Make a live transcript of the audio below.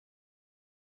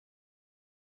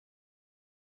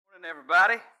Morning,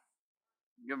 everybody.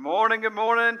 Good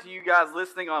morning to you guys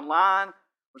listening online.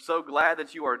 We're so glad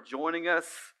that you are joining us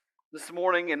this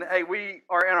morning. And hey, we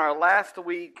are in our last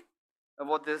week of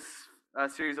what this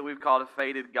series that we've called A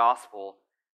Faded Gospel.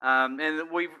 And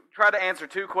we've tried to answer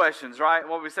two questions, right?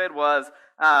 What we said was,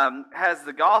 has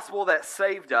the gospel that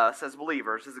saved us as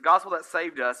believers, has the gospel that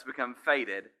saved us become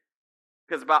faded?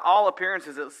 Because by all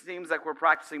appearances, it seems like we're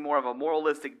practicing more of a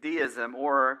moralistic deism,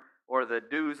 or the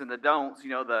do's and the don'ts.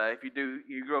 You know,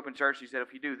 you grew up in church, you said,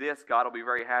 if you do this, God will be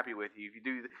very happy with you. If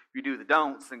you do the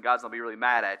don'ts, then God's going to be really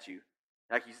mad at you.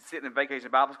 Like you sit in vacation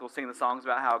Bible school singing the songs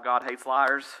about how God hates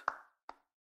liars.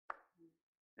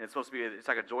 And it's supposed to be, it's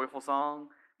like a joyful song.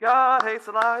 God hates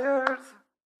the liars.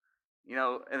 You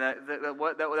know, and that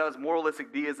was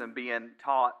moralistic deism being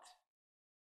taught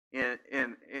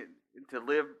to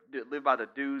live by the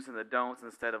do's and the don'ts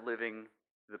instead of living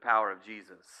the power of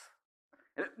Jesus.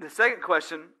 And the second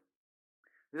question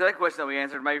that we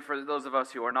answered, maybe for those of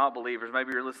us who are not believers,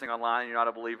 maybe you're listening online and you're not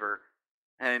a believer,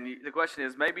 and the question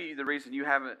is, maybe the reason you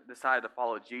haven't decided to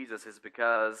follow Jesus is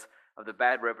because of the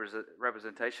bad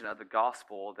representation of the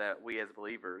gospel that we as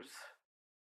believers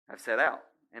have set out.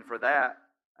 And for that,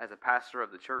 as a pastor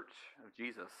of the Church of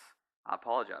Jesus, I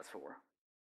apologize for.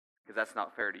 Because that's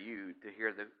not fair to you to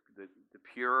hear the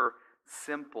pure,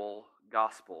 simple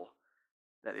gospel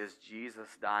that is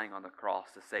Jesus dying on the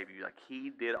cross to save you. Like He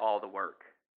did all the work,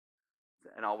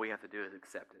 and all we have to do is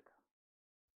accept it.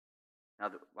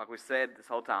 Now, like we said this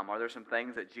whole time, are there some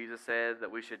things that Jesus said that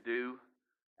we should do?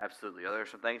 Absolutely. Are there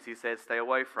some things He said stay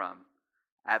away from?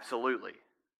 Absolutely.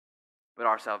 But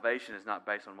our salvation is not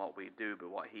based on what we do, but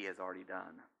what He has already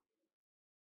done.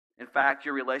 In fact,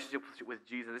 your relationship with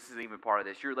Jesus, this isn't even part of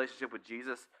this, your relationship with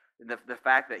Jesus, the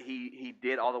fact that He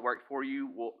did all the work for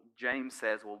you, James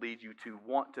says, will lead you to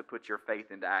want to put your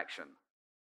faith into action.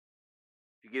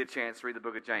 If you get a chance, read the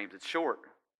book of James. It's short.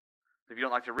 If you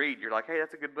don't like to read, you're like, hey,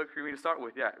 that's a good book for me to start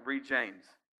with. Yeah, read James.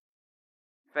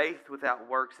 Faith without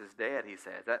works is dead, he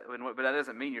says. But that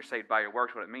doesn't mean you're saved by your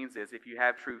works. What it means is if you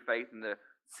have true faith in the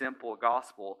simple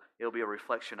gospel, it'll be a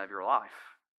reflection of your life.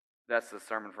 That's the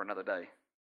sermon for another day.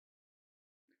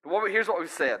 But here's what we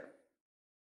said.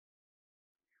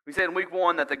 We said in week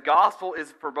 1 that the gospel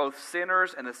is for both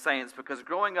sinners and the saints, because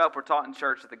growing up we're taught in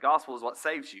church that the gospel is what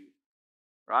saves you,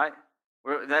 right?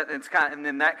 And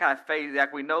then that kind of faded.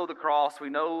 Like we know the cross, we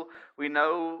know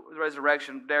the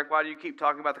resurrection. Derek, why do you keep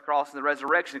talking about the cross and the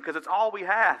resurrection? Because it's all we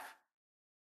have.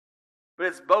 But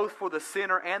it's both for the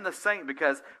sinner and the saint,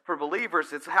 because for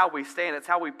believers it's how we stand, it's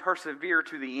how we persevere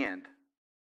to the end.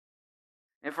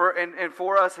 And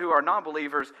for us who are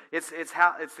non-believers, it's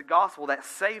the gospel that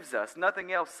saves us.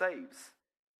 Nothing else saves.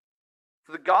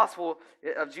 So the gospel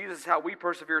of Jesus is how we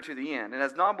persevere to the end. And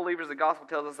as non-believers, the gospel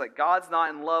tells us that God's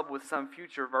not in love with some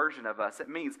future version of us. It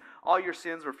means all your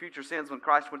sins were future sins when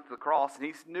Christ went to the cross, and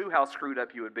He knew how screwed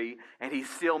up you would be, and He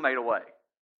still made a way.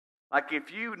 Like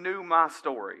if you knew my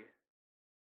story,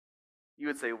 you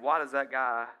would say, why does that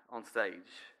guy on stage?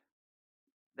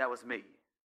 That was me.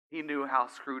 He knew how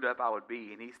screwed up I would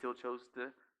be, and He still chose to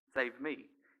save me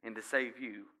and to save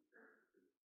you.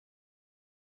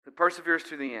 He perseveres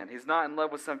to the end. He's not in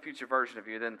love with some future version of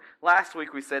you. Then last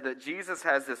week we said that Jesus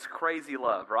has this crazy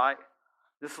love, right?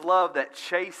 This love that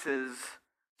chases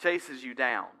you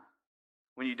down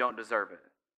when you don't deserve it.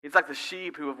 He's like the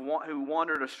sheep who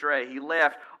wandered astray. He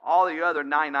left all the other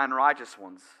 99 righteous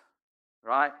ones,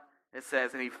 right? It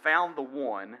says, and He found the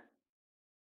one.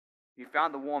 He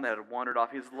found the one that had wandered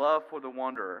off. His love for the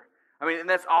wanderer. I mean, and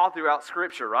that's all throughout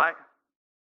Scripture, right?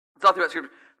 It's all throughout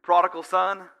Scripture. Prodigal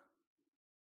son.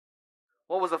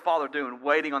 What was the father doing?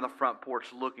 Waiting on the front porch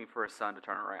looking for his son to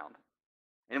turn around.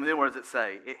 And then what does it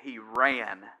say? He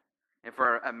ran. And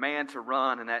for a man to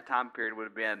run in that time period would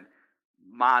have been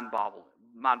mind-boggling.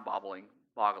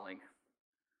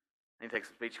 I need to take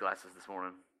some speech classes this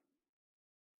morning.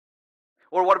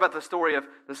 Or what about the story,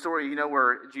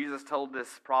 where Jesus told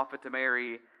this prophet to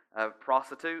marry a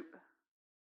prostitute?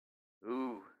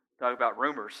 Ooh, talk about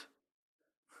rumors.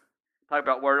 Talk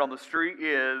about word on the street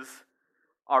is,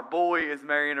 our boy is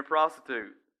marrying a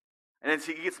prostitute. And then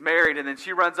she gets married, and then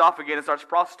she runs off again and starts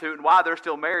prostituting while they're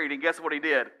still married. And guess what he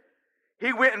did?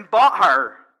 He went and bought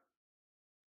her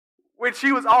when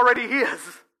she was already his.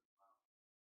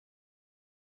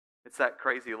 It's that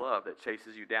crazy love that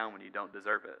chases you down when you don't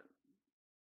deserve it.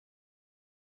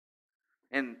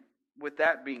 And with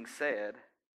that being said,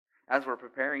 as we're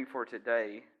preparing for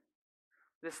today,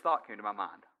 this thought came to my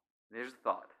mind. Here's the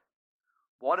thought.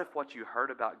 What if what you heard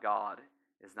about God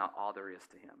is not all there is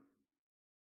to Him?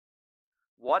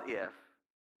 What if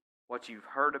what you've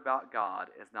heard about God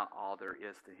is not all there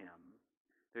is to Him?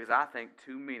 Because I think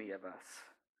too many of us,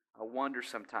 I wonder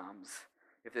sometimes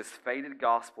if this faded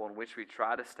gospel in which we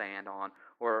try to stand on,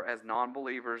 or as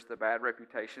non-believers, the bad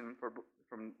reputation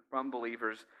from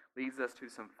believers leads us to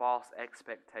some false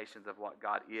expectations of what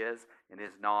God is and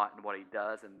is not, and what He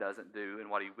does and doesn't do, and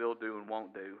what He will do and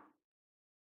won't do.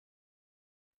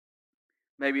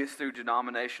 Maybe it's through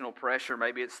denominational pressure,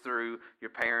 maybe it's through your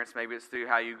parents, maybe it's through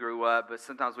how you grew up, but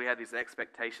sometimes we have these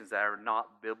expectations that are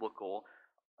not biblical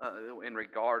in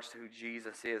regards to who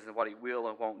Jesus is and what He will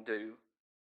and won't do.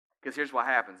 Because here's what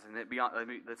happens, and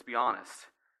let's be honest.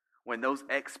 When those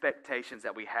expectations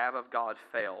that we have of God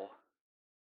fail,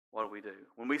 what do?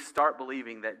 When we start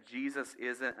believing that Jesus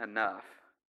isn't enough,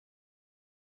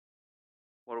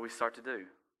 what do we start to do?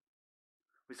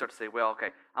 We start to say, well, okay,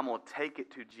 I'm going to take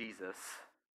it to Jesus.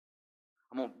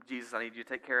 Jesus, I need you to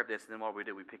take care of this. And then what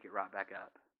do? We pick it right back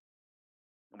up.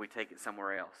 And we take it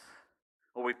somewhere else.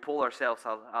 Or we pull ourselves.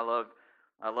 I love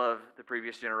the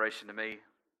previous generation to me.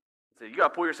 So you got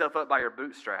to pull yourself up by your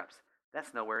bootstraps.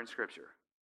 That's nowhere in Scripture.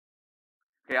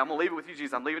 Okay, I'm going to leave it with you,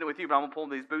 Jesus. I'm leaving it with you, but I'm going to pull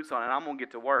these boots on and I'm going to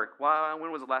get to work. Why?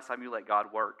 When was the last time you let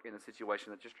God work in a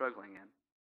situation that you're struggling in?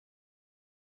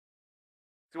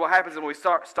 See, what happens when we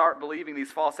start believing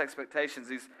these false expectations,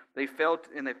 they fail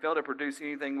to produce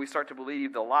anything, we start to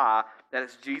believe the lie that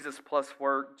it's Jesus plus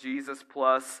work, Jesus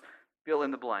plus fill in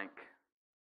the blank.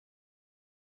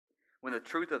 When the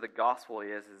truth of the gospel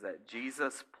is that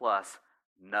Jesus plus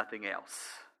nothing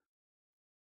else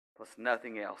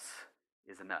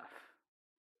is enough.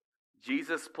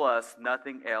 Jesus plus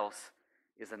nothing else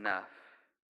is enough.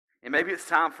 And maybe it's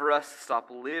time for us to stop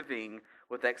living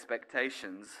with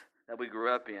expectations that we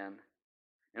grew up in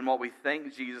and what we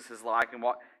think Jesus is like and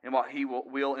what He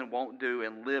will and won't do,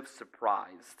 and live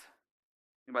surprised.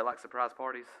 Anybody like surprise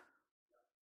parties?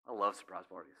 I love surprise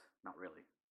parties. Not really.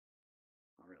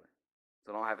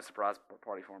 So don't have a surprise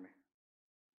party for me.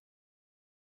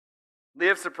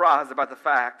 Live surprised about the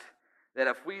fact that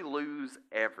if we lose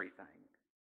everything,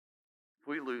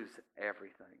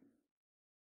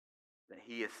 that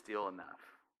He is still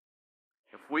enough.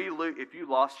 If you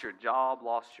lost your job,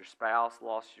 lost your spouse,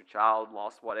 lost your child,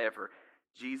 lost whatever,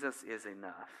 Jesus is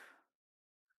enough.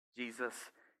 Jesus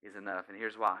is enough. And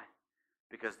here's why.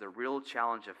 Because the real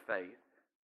challenge of faith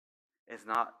is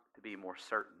not to be more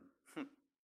certain.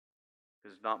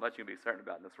 There's not much you can be certain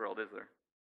about in this world, is there?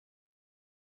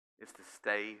 It's to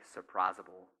stay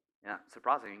surprisable. Now,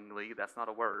 surprisingly, that's not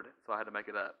a word, so I had to make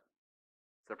it up.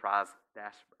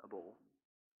 Surprise-able.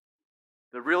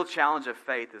 The real challenge of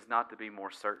faith is not to be more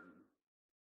certain.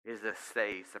 It is to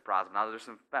stay surprisable. Now, there's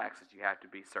some facts that you have to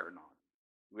be certain on.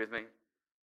 You with me?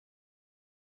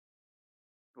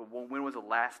 But when was the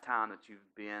last time that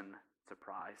you've been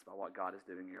surprised by what God is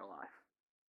doing in your life?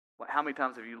 How many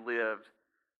times have you lived,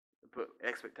 put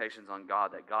expectations on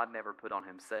God that God never put on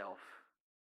Himself,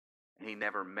 and He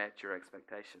never met your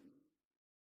expectation,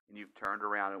 and you've turned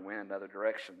around and went another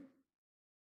direction?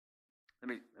 Let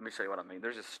me show you what I mean.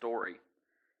 There's a story,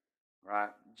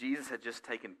 right? Jesus had just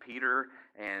taken Peter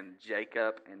and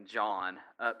Jacob and John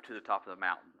up to the top of the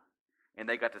mountain. And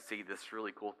they got to see this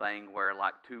really cool thing where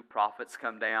like two prophets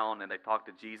come down and they talk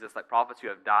to Jesus, like prophets who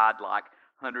have died like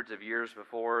hundreds of years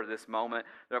before this moment.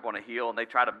 They're up on a hill and they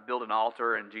try to build an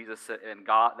altar, and Jesus and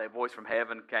God, that voice from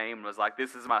heaven came and was like,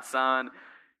 "This is my son.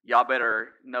 Y'all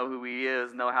better know who He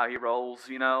is, know how He rolls,"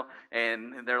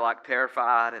 And they're like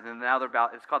terrified. And then now they're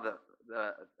about, it's called the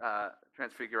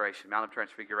Transfiguration, Mount of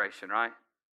Transfiguration, right?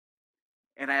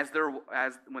 And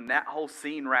when that whole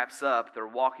scene wraps up, they're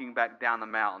walking back down the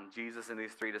mountain, Jesus and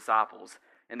these three disciples.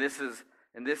 And this is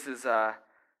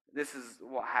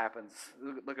what happens.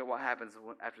 Look at what happens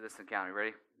after this encounter.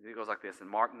 Ready? It goes like this in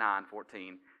Mark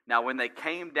 9:14. Now, when they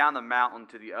came down the mountain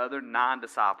to the other 9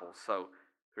 disciples, so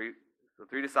three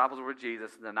disciples were with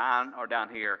Jesus, and the 9 are down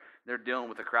here. They're dealing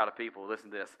with a crowd of people.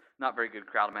 Listen to this. Not very good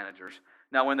crowd managers.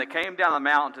 Now, when they came down the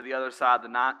mountain to the other side,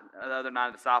 the other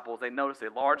 9 disciples, they noticed a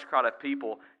large crowd of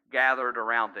people gathered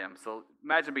around them. So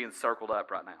imagine being circled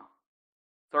up right now.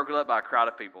 Circled up by a crowd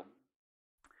of people,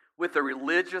 with the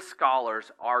religious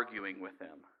scholars arguing with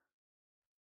them.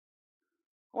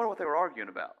 I wonder what they were arguing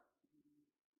about.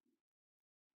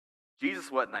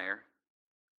 Jesus wasn't there.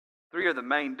 3 of the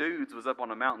main dudes was up on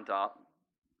the mountaintop.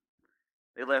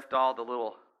 They left all the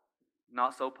little,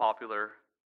 not so popular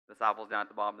disciples down at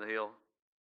the bottom of the hill.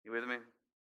 You with me?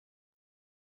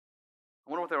 I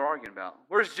wonder what they were arguing about.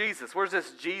 Where's Jesus? Where's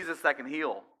this Jesus that can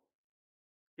heal?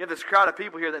 You have this crowd of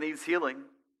people here that needs healing.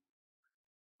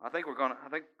 I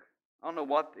don't know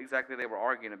what exactly they were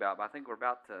arguing about, but I think we're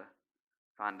about to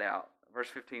find out. Verse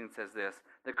 15 says this: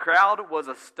 "The crowd was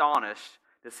astonished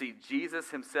to see Jesus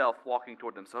himself walking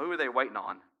toward them. So who were they waiting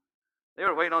on? They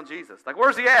were waiting on Jesus. Like,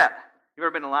 where's he at? You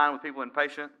ever been in line with people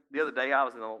impatient? The other day I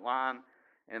was in a line,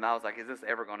 and I was like, is this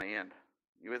ever going to end?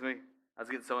 You with me? I was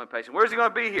getting so impatient. Where's he going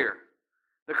to be here?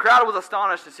 The crowd was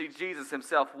astonished to see Jesus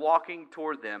himself walking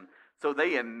toward them, so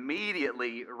they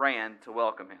immediately ran to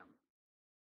welcome him.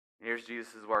 Here's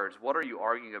Jesus' words. What are you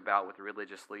arguing about with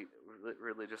religious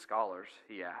scholars?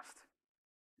 He asked.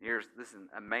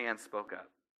 A man spoke up.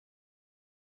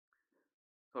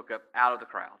 Spoke up out of the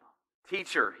crowd.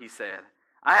 Teacher, he said,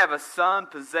 I have a son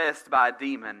possessed by a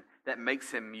demon that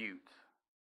makes him mute.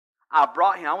 I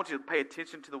want you to pay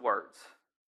attention to the words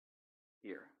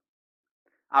here.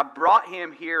 I brought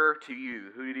him here to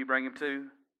you. Who did he bring him to?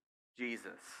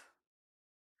 Jesus.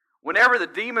 Whenever the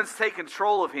demons take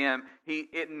control of him,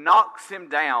 it knocks him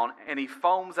down, and he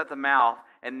foams at the mouth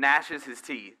and gnashes his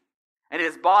teeth, and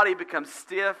his body becomes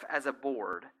stiff as a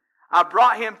board. I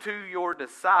brought him to your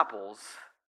disciples.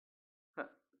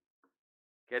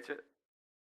 Catch it?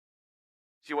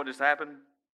 See what just happened?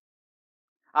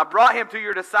 I brought him to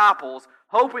your disciples,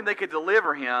 hoping they could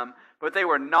deliver him, but they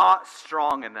were not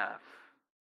strong enough.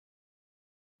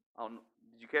 Oh,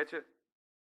 did you catch it?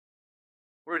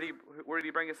 Where did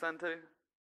he bring his son to?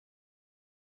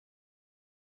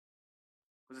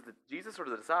 Was it Jesus or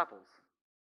the disciples?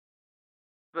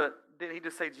 But didn't he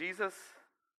just say Jesus?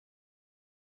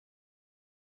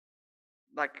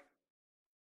 Like,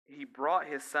 he brought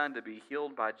his son to be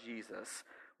healed by Jesus,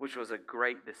 which was a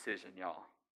great decision, y'all.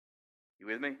 You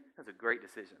with me? That's a great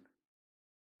decision.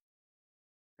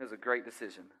 That was a great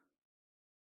decision.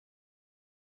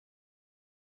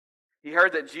 He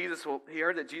heard that Jesus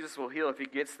will heal if he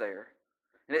gets there.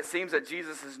 And it seems that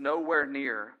Jesus is nowhere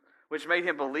near, which made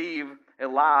him believe a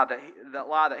lie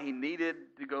that he needed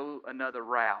to go another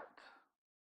route.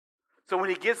 So when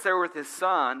he gets there with his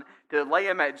son to lay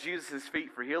him at Jesus'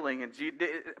 feet for healing, and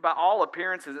by all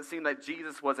appearances it seemed like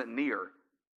Jesus wasn't near.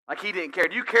 Like he didn't care.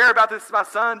 Do you care about this, my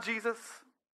son, Jesus?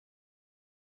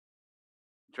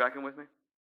 You tracking with me?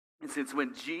 And since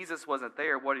when Jesus wasn't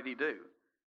there, what did he do?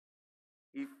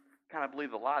 He kind of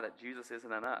believed the lie that Jesus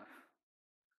isn't enough.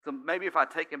 So maybe if I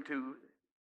take him to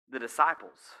the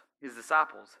disciples, his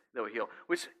disciples, they'll heal,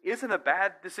 which isn't a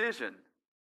bad decision.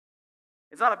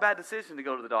 It's not a bad decision to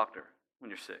go to the doctor when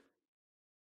you're sick.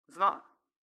 It's not.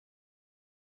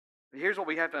 But here's what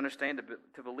we have to understand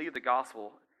to believe the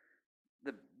gospel.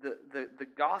 The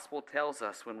gospel tells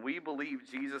us when we believe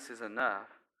Jesus is enough,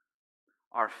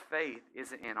 our faith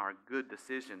isn't in our good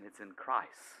decision, it's in Christ.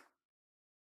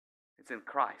 It's in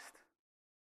Christ.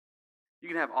 You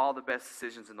can have all the best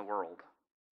decisions in the world,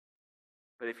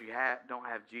 but if you don't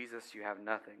have Jesus, you have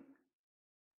nothing.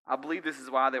 I believe this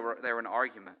is why they were in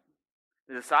argument.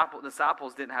 The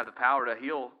disciples didn't have the power to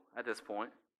heal at this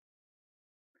point.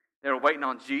 They were waiting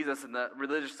on Jesus, and the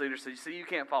religious leaders said, "You see, you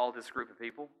can't follow this group of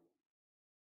people.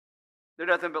 They're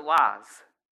nothing but lies."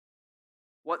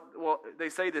 Well, they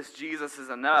say this Jesus is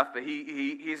enough, but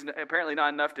he's apparently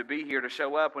not enough to be here to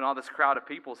show up when all this crowd of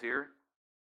people's here.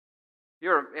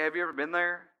 Have you ever been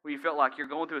there where you felt like you're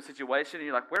going through a situation and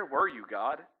you're like, where were you,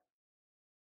 God?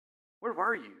 Where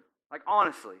were you? Like,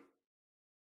 honestly.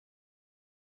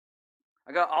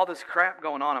 I got all this crap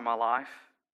going on in my life.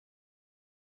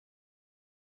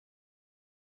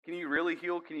 Can you really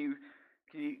heal? Can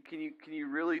you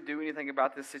really do anything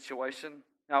about this situation?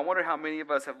 Now, I wonder how many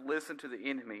of us have listened to the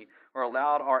enemy or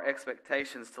allowed our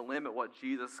expectations to limit what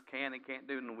Jesus can and can't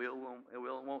do and will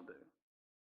and won't do.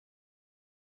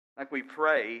 Like we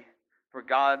pray for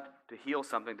God to heal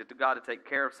something, to God to take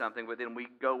care of something, but then we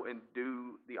go and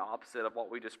do the opposite of what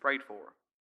we just prayed for.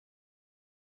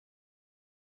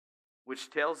 Which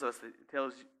tells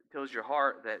your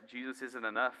heart that Jesus isn't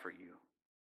enough for you.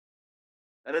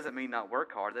 That doesn't mean not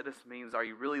work hard. That just means, are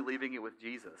you really leaving it with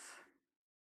Jesus?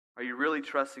 Are you really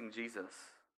trusting Jesus?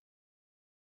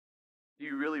 Do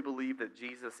you really believe that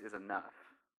Jesus is enough?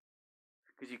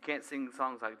 Because you can't sing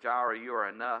songs like Jireh, you are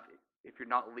enough, if you're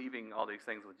not leaving all these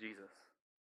things with Jesus.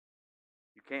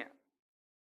 You can't.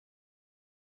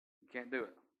 You can't do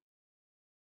it.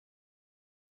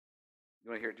 You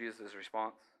want to hear Jesus'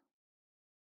 response?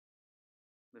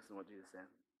 Listen to what Jesus said.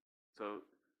 So,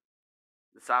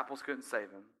 disciples couldn't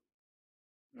save him.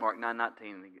 Mark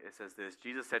 9:19, it says this.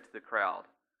 Jesus said to the crowd,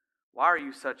 "Why are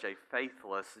you such a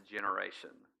faithless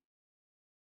generation?"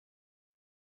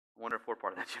 I wonder if we're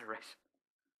part of that generation.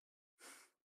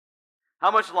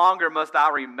 "How much longer must I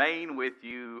remain with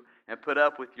you and put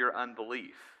up with your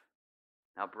unbelief?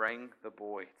 Now bring the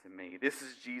boy to me." This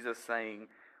is Jesus saying,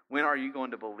 when are you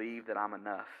going to believe that I'm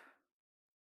enough?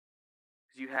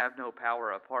 Because you have no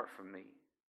power apart from me.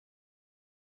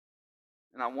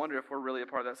 And I wonder if we're really a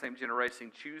part of that same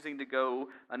generation, choosing to go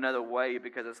another way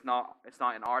because it's not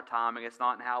in our timing, it's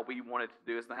not in how we wanted to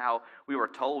do it, it's not how we were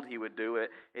told he would do it.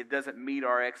 It doesn't meet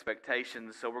our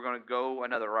expectations, so we're going to go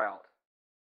another route.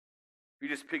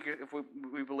 If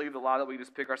we believe the lie that we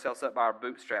just pick ourselves up by our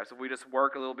bootstraps, if we just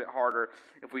work a little bit harder,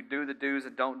 if we do the do's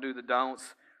and don't do the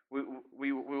don'ts,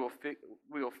 we will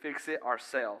fix it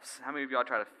ourselves. How many of y'all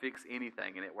try to fix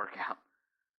anything and it work out?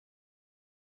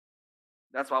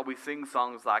 That's why we sing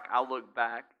songs like, I look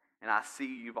back and I see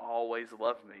you've always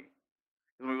loved me.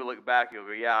 And when we look back, you'll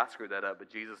go, yeah, I screwed that up, but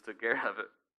Jesus took care of it.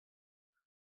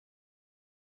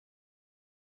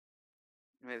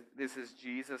 I mean, this is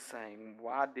Jesus saying,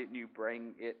 why didn't you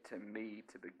bring it to me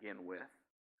to begin with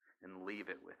and leave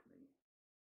it with me?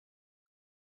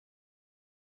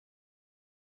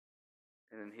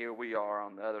 And then here we are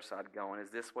on the other side going, is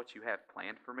this what you have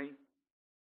planned for me?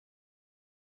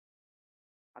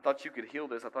 I thought you could heal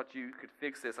this. I thought you could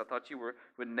fix this. I thought you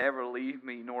would never leave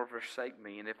me nor forsake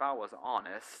me. And if I was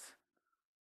honest,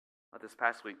 not this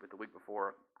past week, but the week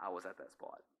before, I was at that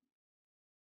spot.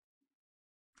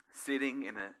 Sitting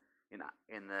in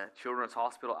the children's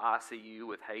hospital ICU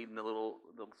with Hayden, the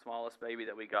smallest baby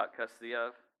that we got custody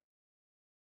of.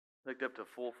 Hooked up to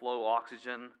full flow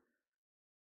oxygen.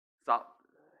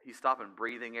 He's stopping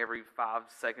breathing every 5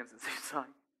 seconds, it seems like.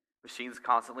 Machines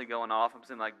constantly going off. I'm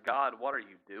saying, like, God, what are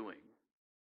you doing?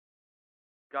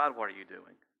 God, what are you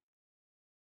doing?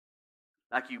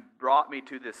 Like, you brought me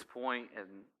to this point, and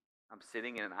I'm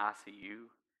sitting in an ICU.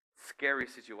 Scary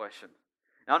situation.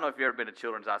 I don't know if you've ever been to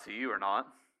children's ICU or not.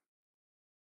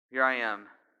 Here I am,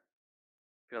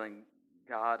 feeling,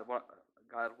 God, what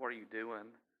are you doing?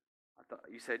 I thought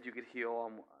you said you could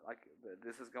heal.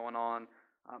 This is going on.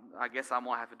 I guess I'm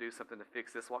going to have to do something to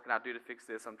fix this. What can I do to fix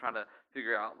this? I'm trying to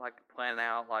figure out, plan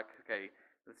out, okay,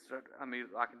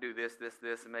 I can do this,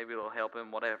 and maybe it'll help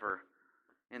him, whatever.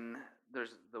 And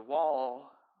there's the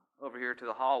wall over here to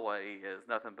the hallway is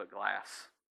nothing but glass.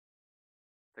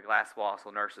 The glass wall so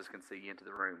nurses can see into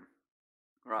the room,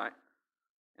 right?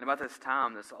 And about this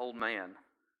time, this old man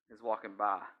is walking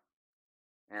by,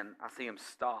 and I see him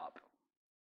stop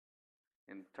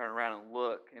and turn around and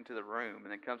look into the room,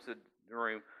 and then comes to the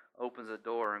room, opens the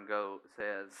door, and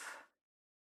says,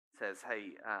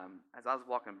 hey, as I was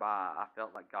walking by, I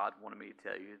felt like God wanted me to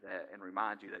tell you that and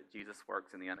remind you that Jesus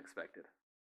works in the unexpected.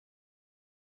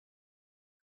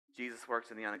 Jesus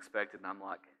works in the unexpected, and I'm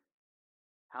like,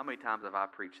 how many times have I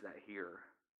preached that here,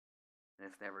 and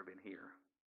it's never been here?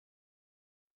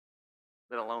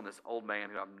 Let alone this old man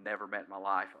who I've never met in my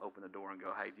life open the door and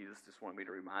go, hey, Jesus just wanted me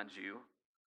to remind you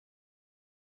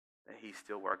that he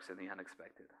still works in the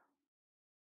unexpected.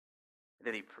 And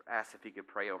then he asked if he could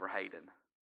pray over Hayden.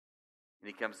 And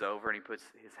he comes over and he puts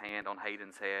his hand on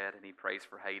Hayden's head and he prays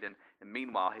for Hayden. And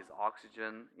meanwhile, his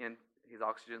oxygen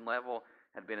level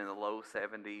had been in the low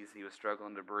 70s. He was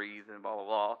struggling to breathe and blah, blah,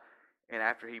 blah. And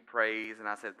after he prays, and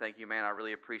I said, thank you, man, I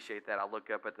really appreciate that. I look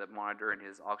up at the monitor and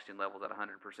his oxygen level's at 100%.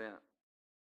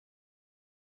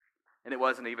 And it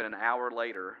wasn't even an hour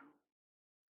later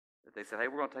that they said, hey,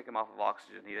 we're going to take him off of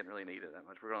oxygen. He didn't really need it that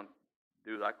much. We're going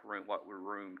to do what would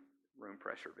room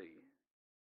pressure be.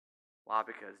 Why?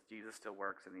 Because Jesus still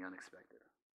works in the unexpected.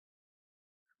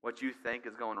 What you think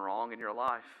is going wrong in your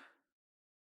life,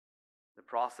 the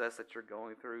process that you're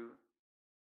going through,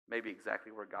 may be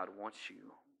exactly where God wants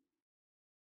you.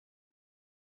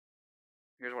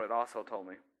 Here's what it also told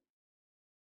me.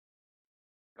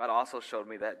 God also showed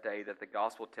me that day that the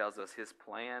gospel tells us his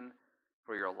plan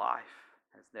for your life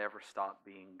has never stopped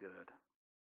being good.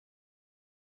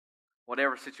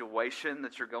 Whatever situation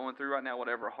that you're going through right now,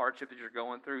 whatever hardship that you're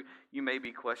going through, you may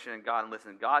be questioning God. And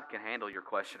listen, God can handle your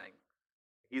questioning.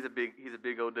 He's a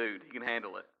big old dude. He can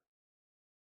handle it.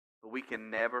 But we can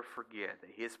never forget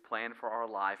that his plan for our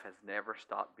life has never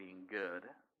stopped being good.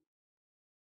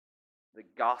 The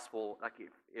gospel,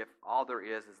 if all there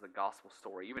is the gospel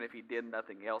story, even if he did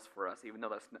nothing else for us, even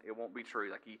though it won't be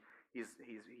true,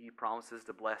 he promises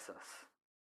to bless us.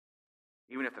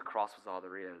 Even if the cross was all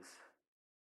there is,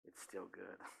 it's still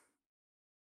good.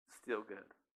 Still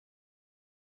good.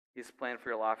 His plan for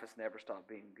your life has never stopped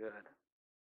being good.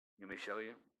 Let me show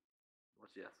you.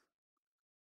 What's this?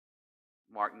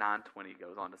 Mark 9:20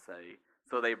 goes on to say,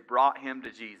 so they brought him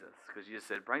to Jesus, because Jesus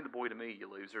said, bring the boy to me, you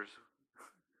losers,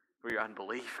 for your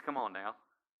unbelief. Come on now.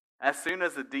 As soon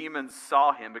as the demons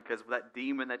saw him, because that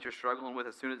demon that you're struggling with,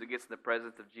 as soon as it gets in the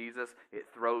presence of Jesus, it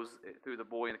throws it through the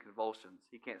boy into convulsions.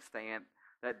 He can't stand.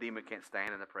 That demon can't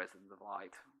stand in the presence of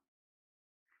light.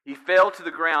 He fell to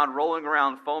the ground, rolling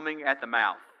around, foaming at the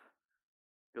mouth.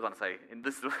 Goes on to say, and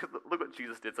this look what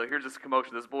Jesus did. So here's this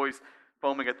commotion. This boy's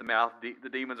foaming at the mouth. The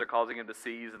demons are causing him to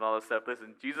seize and all this stuff.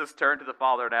 Listen, Jesus turned to the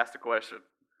Father and asked a question.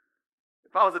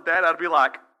 If I was a dad, I'd be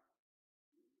like,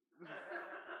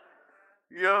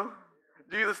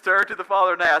 Jesus turned to the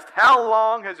Father and asked, how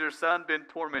long has your son been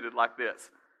tormented like this?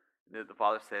 And then the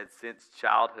Father said, since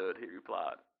childhood, he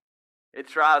replied. It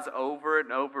tries over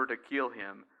and over to kill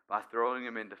him by throwing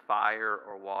him into fire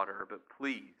or water. But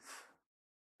please,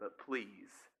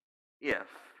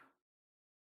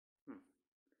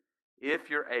 if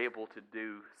you're able to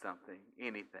do something,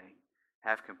 anything,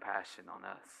 have compassion on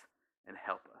us and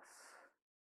help us.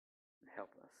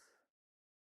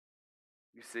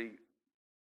 You see,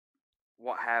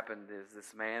 what happened is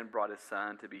this man brought his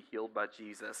son to be healed by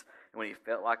Jesus, and when he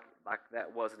felt like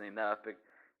that wasn't enough,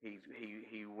 he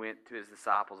went to his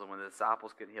disciples, and when the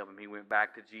disciples couldn't help him, he went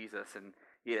back to Jesus, and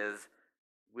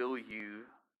will you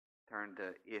turn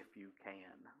to if you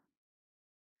can.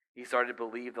 He started to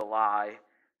believe the lie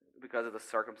because of the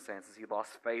circumstances. He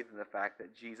lost faith in the fact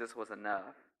that Jesus was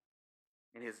enough,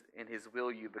 and his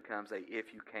will you becomes a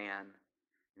if you can.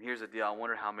 And here's the deal. I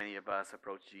wonder how many of us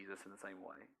approach Jesus in the same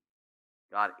way.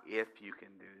 God, if you can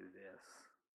do this,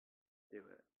 do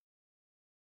it.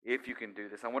 If you can do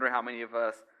this. I wonder how many of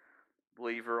us,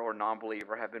 believer or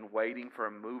non-believer, have been waiting for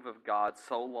a move of God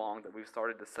so long that we've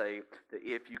started to say that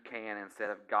if you can instead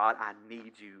of God, I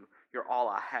need you. You're all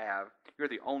I have. You're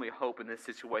the only hope in this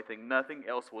situation. Nothing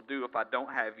else will do if I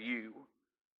don't have you.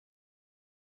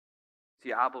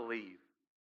 See, I believe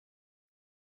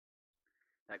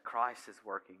that Christ is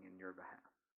working in your behalf.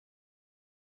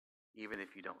 Even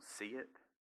if you don't see it,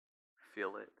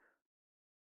 feel it,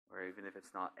 or even if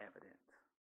it's not evident.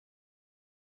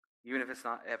 Even if it's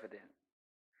not evident.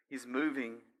 He's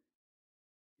moving.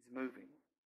 He's moving.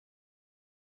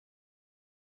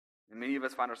 And many of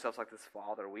us find ourselves like this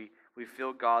father. We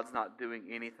feel God's not doing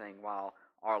anything while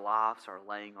our lives are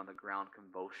laying on the ground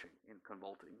convulsing.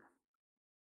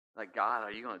 Like, God,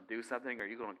 are you going to do something, or are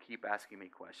you going to keep asking me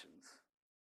questions?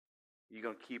 Are you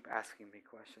going to keep asking me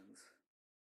questions?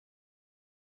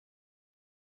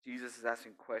 Jesus is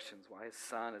asking questions why his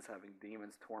son is having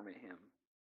demons torment him.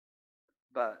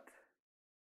 But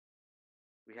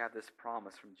we have this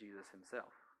promise from Jesus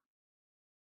himself.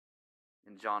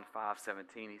 In John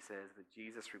 5:17, he says, but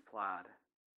Jesus replied,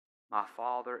 my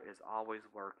Father is always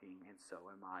working, and so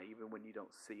am I. Even when you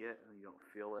don't see it, and you don't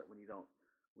feel it,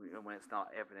 when it's not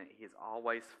evident, he is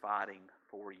always fighting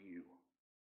for you.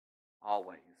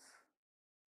 Always.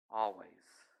 Always.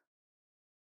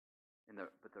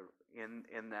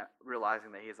 In that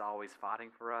realizing that he is always fighting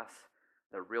for us,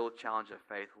 the real challenge of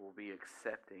faith will be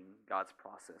accepting God's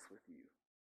process with you.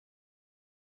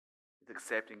 It's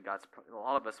accepting God's. A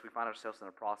lot of us, we find ourselves in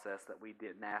a process that we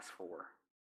didn't ask for,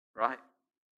 right?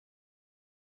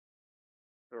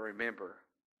 But remember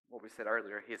what we said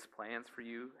earlier: his plans for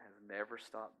you has never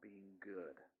stopped being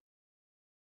good.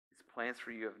 His plans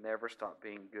for you have never stopped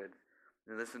being good.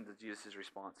 And listen to Jesus'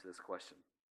 response to this question,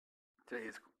 to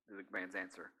the man's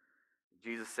answer.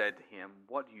 Jesus said to him,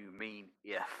 what do you mean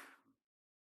if?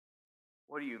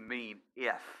 What do you mean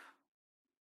if?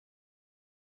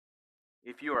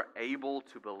 If you are able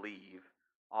to believe,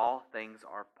 all things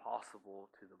are possible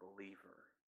to the believer.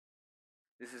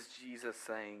 This is Jesus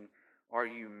saying, are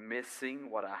you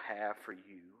missing what I have for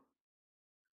you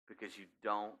because you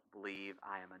don't believe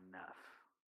I am enough?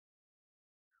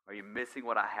 Are you missing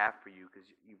what I have for you because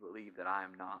you believe that I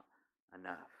am not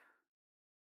enough?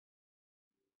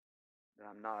 That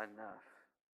I'm not enough.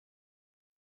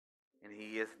 And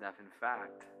he is enough. In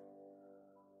fact,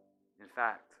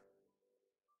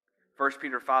 1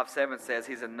 Peter 5:7 says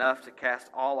he's enough to cast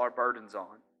all our burdens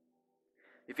on.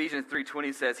 Ephesians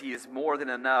 3:20 says he is more than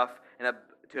enough and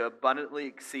to abundantly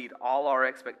exceed all our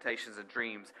expectations and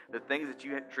dreams. The things that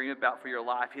you dream about for your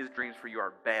life, his dreams for you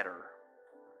are better.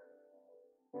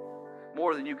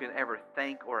 More than you can ever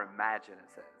think or imagine, it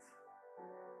says.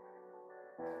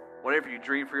 Whatever you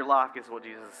dream for your life, guess what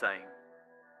Jesus is saying?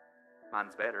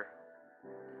 Mine's better.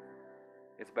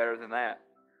 It's better than that.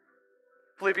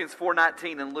 Philippians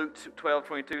 4:19 and Luke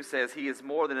 12:22 says he is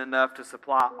more than enough to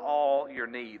supply all your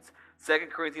needs.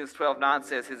 2 Corinthians 12:9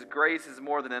 says his grace is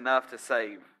more than enough to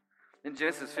save. And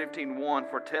Genesis 15:1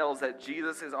 foretells that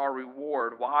Jesus is our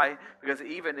reward. Why? Because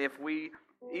even if we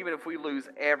lose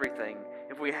everything,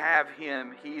 if we have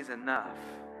him, he's enough.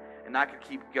 And I could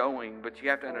keep going, but you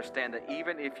have to understand that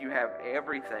even if you have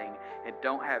everything and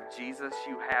don't have Jesus,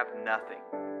 you have nothing.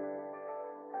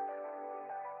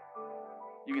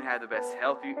 You can have the best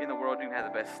health in the world, you can have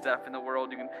the best stuff in the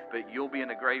world, but you'll be in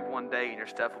the grave one day and your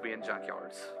stuff will be in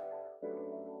junkyards.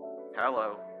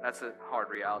 Hello. That's a hard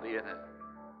reality, isn't it?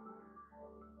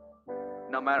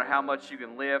 No matter how much you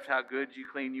can lift, how good you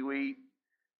clean you eat,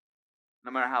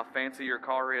 no matter how fancy your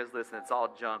car is, listen, it's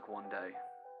all junk one day.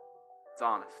 It's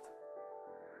honest.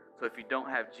 So if you don't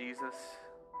have Jesus,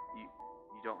 you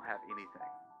don't have anything.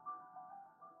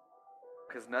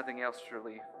 Because nothing else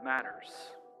truly matters.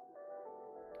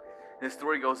 This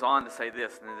story goes on to say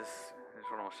this, and this is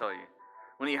what I'm going to show you.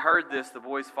 When he heard this, the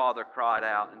boy's father cried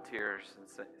out in tears and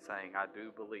saying, I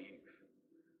do believe,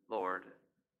 Lord,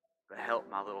 but help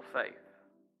my little faith.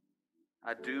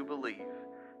 I do believe,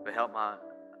 but help my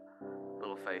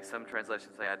little faith. Some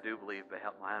translations say, I do believe, but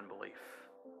help my unbelief.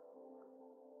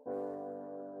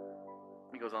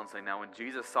 He goes on to say, now when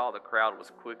Jesus saw the crowd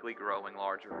was quickly growing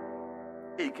larger,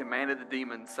 he commanded the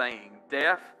demon, saying,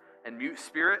 deaf and mute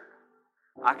spirit,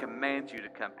 I command you to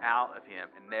come out of him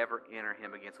and never enter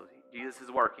him again. So Jesus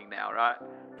is working now, right?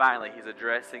 Finally, he's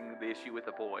addressing the issue with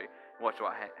the boy. Watch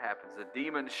what happens. The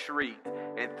demon shrieked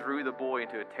and threw the boy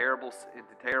into terrible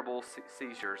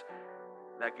seizures.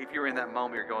 Like if you're in that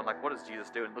moment, you're going like, what is Jesus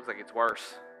doing? It looks like it's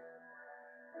worse.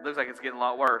 It looks like it's getting a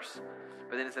lot worse.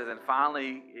 But then it says, and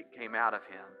finally it came out of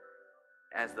him.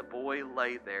 As the boy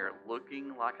lay there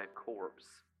looking like a corpse,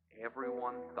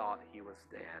 everyone thought he was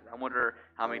dead. I wonder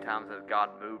how many times has God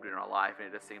moved in our life and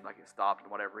it just seemed like it stopped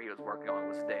and whatever he was working on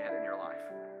was dead in your life.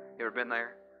 You ever been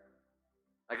there?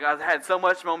 Like I've had so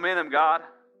much momentum, God,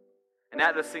 and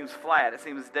that just seems flat. It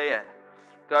seems dead.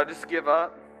 Do I just give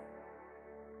up?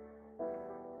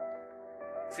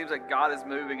 It seems like God is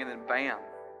moving and then bam,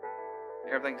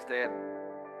 everything's dead.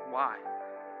 Why?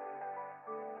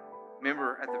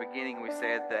 Remember at the beginning we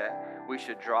said that we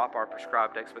should drop our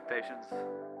prescribed expectations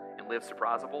and live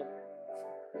surprisable?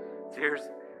 So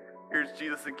here's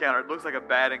Jesus' encounter. It looks like a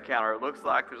bad encounter. It looks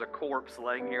like there's a corpse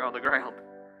laying here on the ground.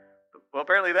 Well,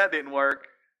 apparently that didn't work.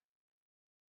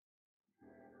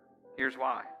 Here's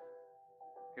why.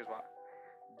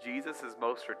 Jesus is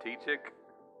most strategic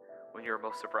when you're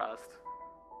most surprised.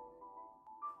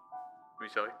 Let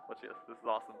me show you. Watch this. This is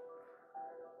awesome.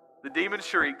 The demon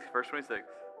shrieked, verse 26,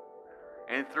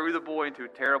 and threw the boy into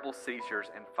terrible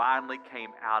seizures and finally came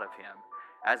out of him.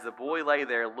 As the boy lay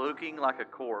there looking like a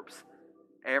corpse,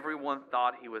 everyone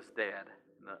thought he was dead.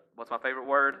 What's my favorite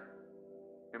word?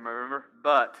 Remember?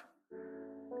 But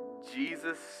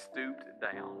Jesus stooped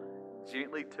down,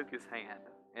 gently took his hand,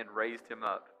 and raised him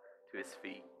up to his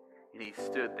feet. And he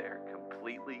stood there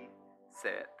completely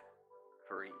set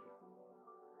free.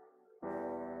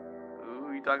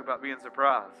 Ooh, you talk about being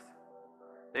surprised.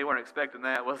 They weren't expecting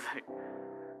that, was they?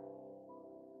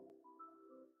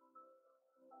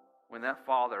 When that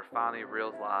father finally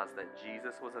realized that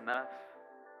Jesus was enough,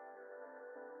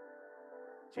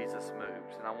 Jesus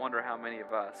moved. And I wonder how many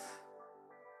of us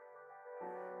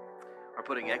are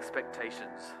putting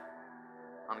expectations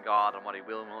on God and what he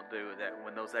will and won't do, that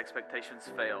when those expectations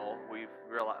fail, we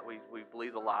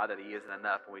believe the lie that he isn't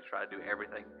enough, and we try to do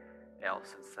everything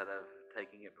else instead of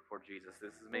taking it before Jesus.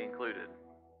 This is me included.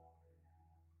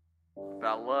 But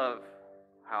I love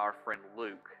how our friend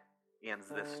Luke ends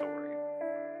this story.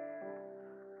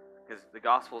 Because the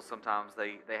Gospels sometimes,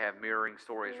 they have mirroring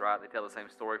stories, right? They tell the same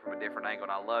story from a different angle.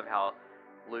 And I love how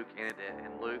Luke ended it.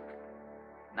 In Luke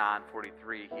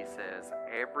 9:43, he says,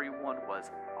 everyone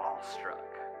was awestruck.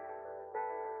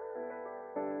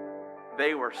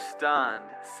 They were stunned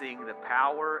seeing the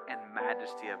power and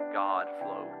majesty of God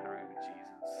flow through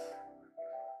Jesus.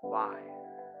 Why?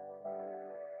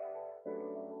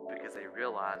 Because they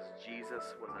realized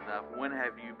Jesus was enough. When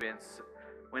have you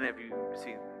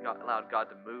allowed God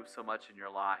to move so much in your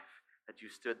life that you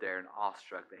stood there and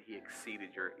awestruck that he exceeded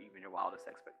even your wildest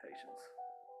expectations?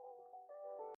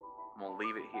 I'm going to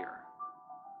leave it here.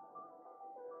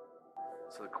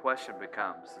 So the question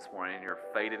becomes this morning in your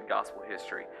faded gospel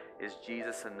history, is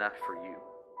Jesus enough for you?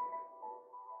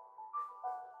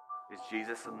 Is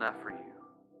Jesus enough for you?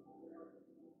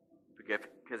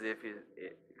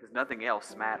 Because nothing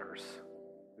else matters.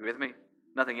 You with me?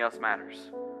 Nothing else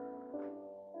matters.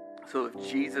 So if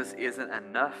Jesus isn't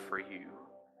enough for you,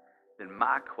 then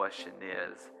my question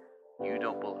is,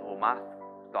 my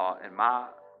thought and my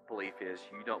belief is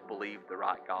you don't believe the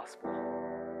right gospel.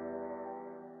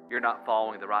 You're not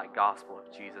following the right gospel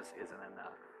if Jesus isn't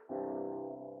enough.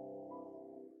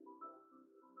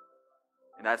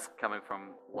 And that's coming from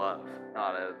love,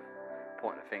 not a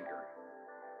pointing a finger.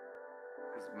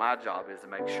 Because my job is to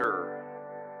make sure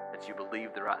that you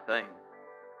believe the right thing.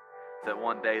 So that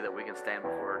one day that we can stand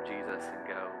before Jesus and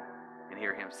go and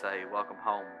hear him say, welcome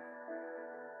home.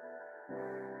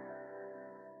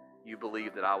 You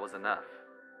believe that I was enough.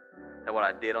 That what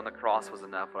I did on the cross was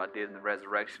enough. What I did in the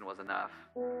resurrection was enough.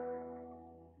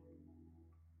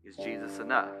 Is Jesus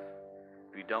enough?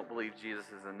 If you don't believe Jesus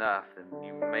is enough, then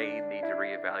you may need to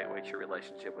reevaluate your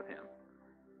relationship with Him.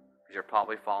 Because you're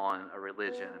probably following a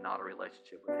religion and not a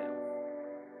relationship with Him.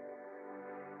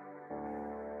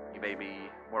 You may be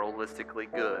moralistically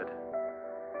good,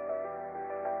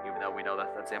 even though we know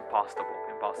that that's impossible.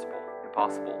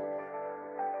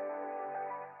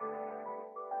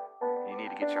 You need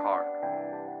to get your heart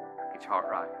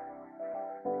right.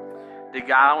 Dear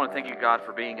God, I want to thank you, God,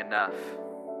 for being enough.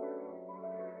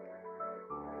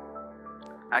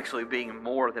 Actually being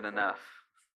more than enough.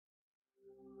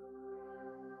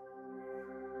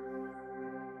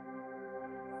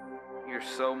 You're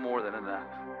so more than enough.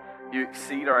 You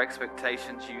exceed our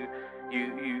expectations.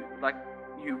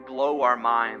 You blow our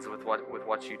minds with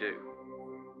what you do.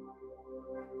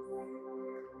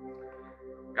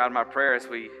 God, my prayer as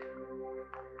we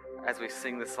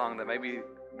sing this song, that maybe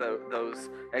those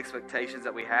expectations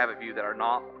that we have of you that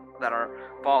are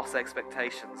false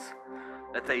expectations,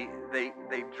 that they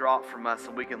drop from us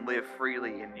and we can live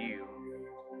freely in you.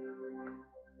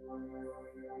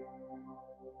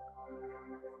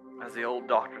 As the old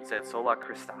doctrine said, sola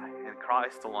Christi, in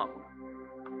Christ alone.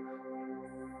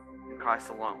 In Christ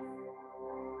alone.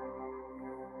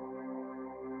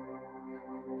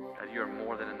 God, you are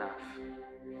more than enough.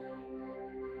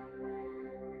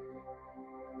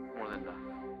 More than enough.